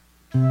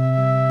When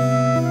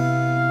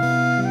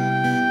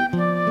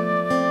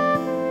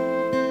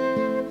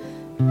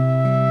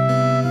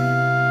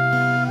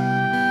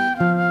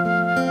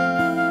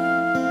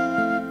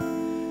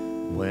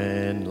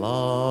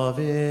love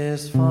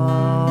is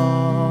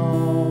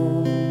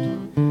found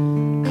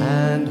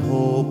and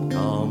hope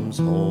comes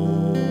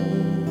home,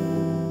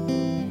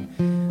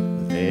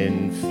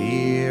 then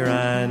fear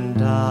and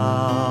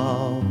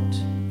doubt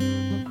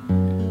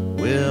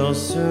will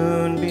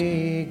soon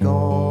be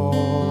gone.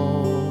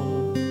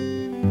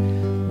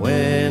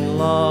 When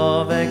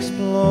love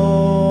explodes,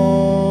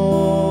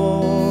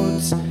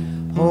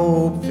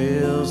 hope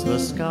fills the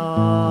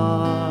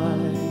sky,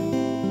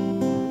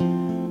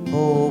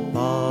 hope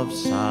of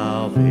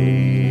salvation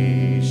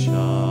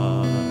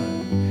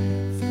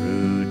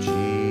through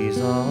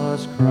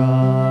Jesus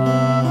Christ.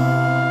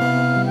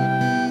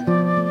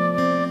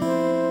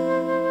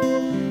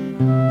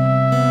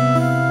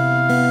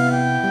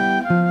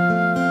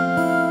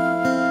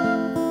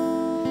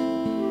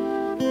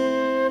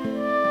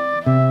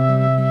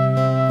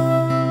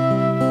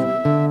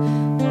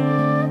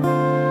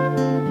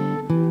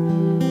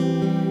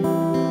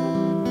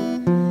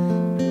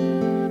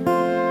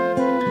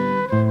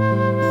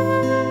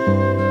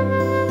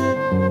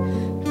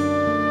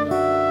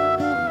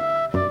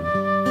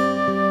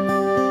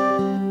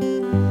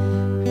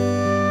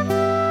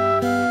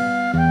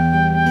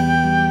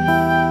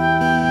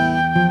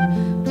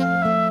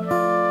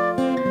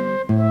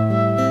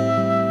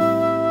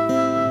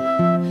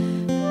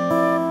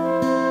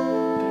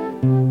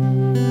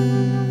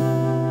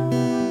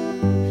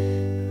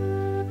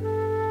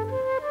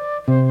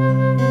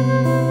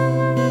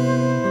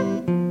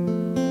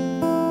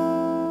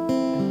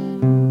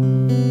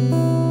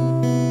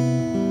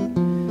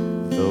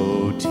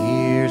 Though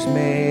tears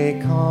may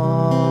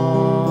come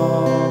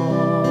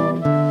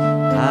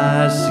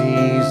as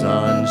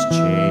seasons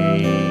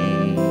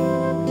change,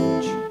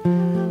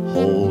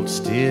 hold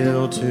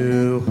still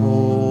to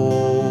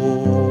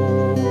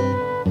hope.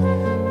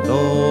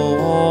 Though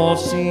all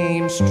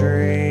seems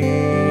strange,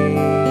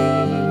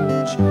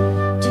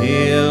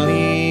 till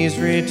He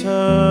returns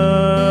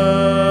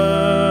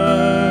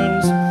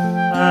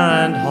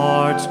and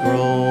hearts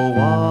grow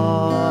wide.